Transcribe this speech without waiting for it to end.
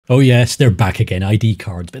Oh yes, they're back again, ID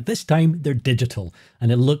cards, but this time they're digital,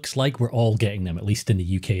 and it looks like we're all getting them, at least in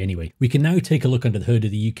the UK anyway. We can now take a look under the hood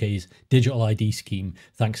of the UK's digital ID scheme,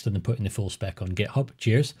 thanks to them putting the full spec on GitHub.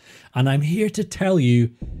 Cheers. And I'm here to tell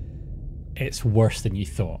you, it's worse than you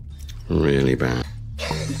thought. Really bad.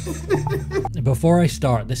 Before I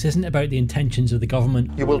start, this isn't about the intentions of the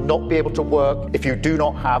government. You will not be able to work if you do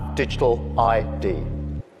not have digital ID.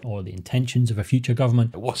 Or the intentions of a future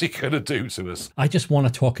government. What's he going to do to us? I just want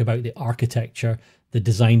to talk about the architecture, the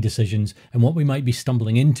design decisions, and what we might be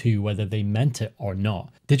stumbling into, whether they meant it or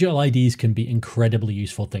not. Digital IDs can be incredibly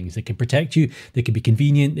useful things. They can protect you, they can be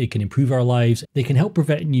convenient, they can improve our lives, they can help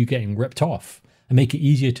prevent you getting ripped off and make it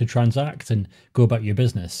easier to transact and go about your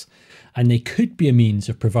business. And they could be a means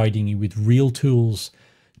of providing you with real tools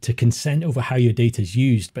to consent over how your data is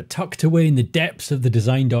used, but tucked away in the depths of the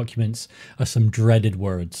design documents are some dreaded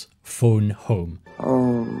words: phone home.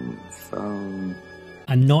 Phone.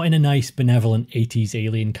 And not in a nice, benevolent 80s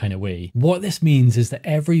alien kind of way. What this means is that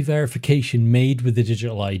every verification made with the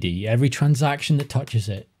digital ID, every transaction that touches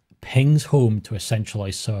it, pings home to a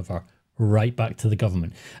centralized server, right back to the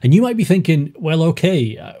government. And you might be thinking, well,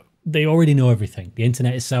 okay, they already know everything. The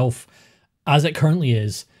internet itself, as it currently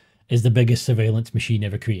is the biggest surveillance machine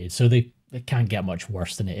ever created. So they can't get much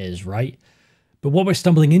worse than it is, right? But what we're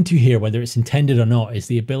stumbling into here, whether it's intended or not, is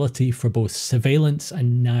the ability for both surveillance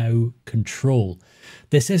and now control.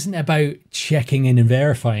 This isn't about checking in and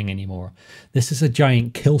verifying anymore. This is a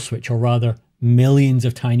giant kill switch, or rather millions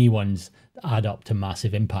of tiny ones that add up to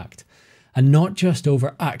massive impact. And not just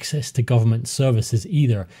over access to government services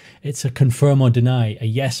either. It's a confirm or deny, a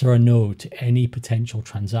yes or a no to any potential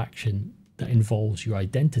transaction that involves your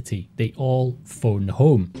identity. They all phone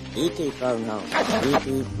home.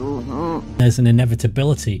 There's an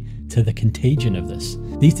inevitability to the contagion of this.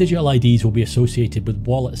 These digital IDs will be associated with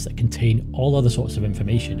wallets that contain all other sorts of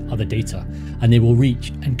information, other data, and they will reach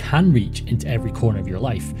and can reach into every corner of your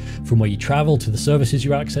life, from where you travel to the services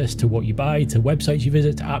you access, to what you buy, to websites you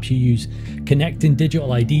visit, to apps you use, connecting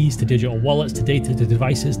digital IDs to digital wallets, to data, to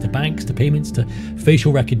devices, to banks, to payments, to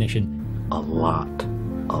facial recognition. A lot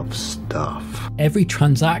of stuff. Every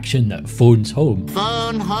transaction that phones home,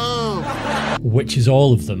 which is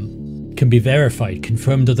all of them, can be verified,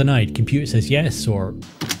 confirmed or denied. Computer says yes, or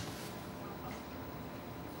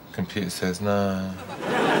Computer says no.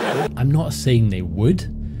 I'm not saying they would.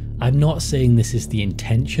 I'm not saying this is the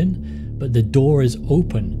intention, but the door is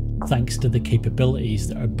open thanks to the capabilities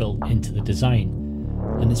that are built into the design.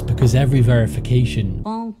 And it's because every verification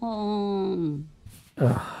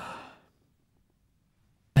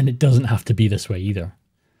and it doesn't have to be this way either.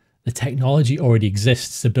 The technology already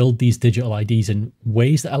exists to build these digital IDs in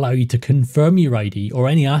ways that allow you to confirm your ID or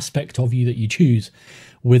any aspect of you that you choose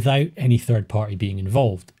without any third party being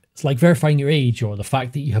involved. It's like verifying your age or the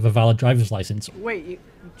fact that you have a valid driver's license. Wait, you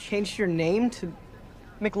changed your name to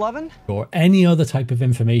McLovin? Or any other type of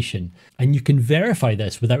information. And you can verify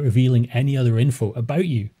this without revealing any other info about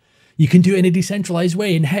you. You can do it in a decentralized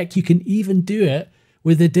way, and heck, you can even do it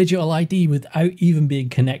with a digital ID without even being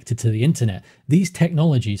connected to the internet. These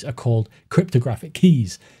technologies are called cryptographic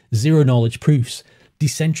keys, zero-knowledge proofs,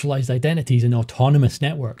 decentralized identities, and autonomous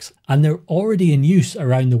networks. And they're already in use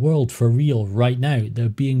around the world for real right now. They're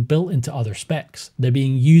being built into other specs. They're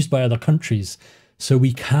being used by other countries, so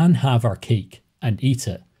we can have our cake and eat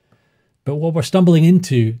it. But what we're stumbling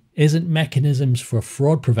into isn't mechanisms for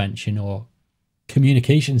fraud prevention or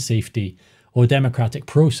communication safety or democratic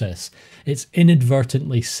process. It's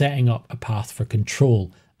inadvertently setting up a path for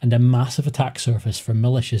control and a massive attack surface for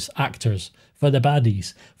malicious actors, for the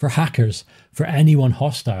baddies, for hackers, for anyone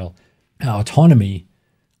hostile. Autonomy,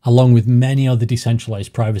 along with many other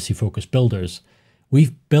decentralized privacy-focused builders,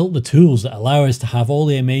 we've built the tools that allow us to have all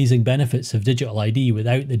the amazing benefits of digital ID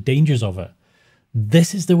without the dangers of it.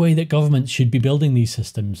 This is the way that governments should be building these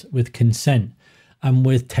systems, with consent, and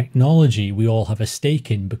with technology we all have a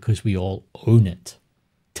stake in because we all own it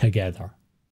together.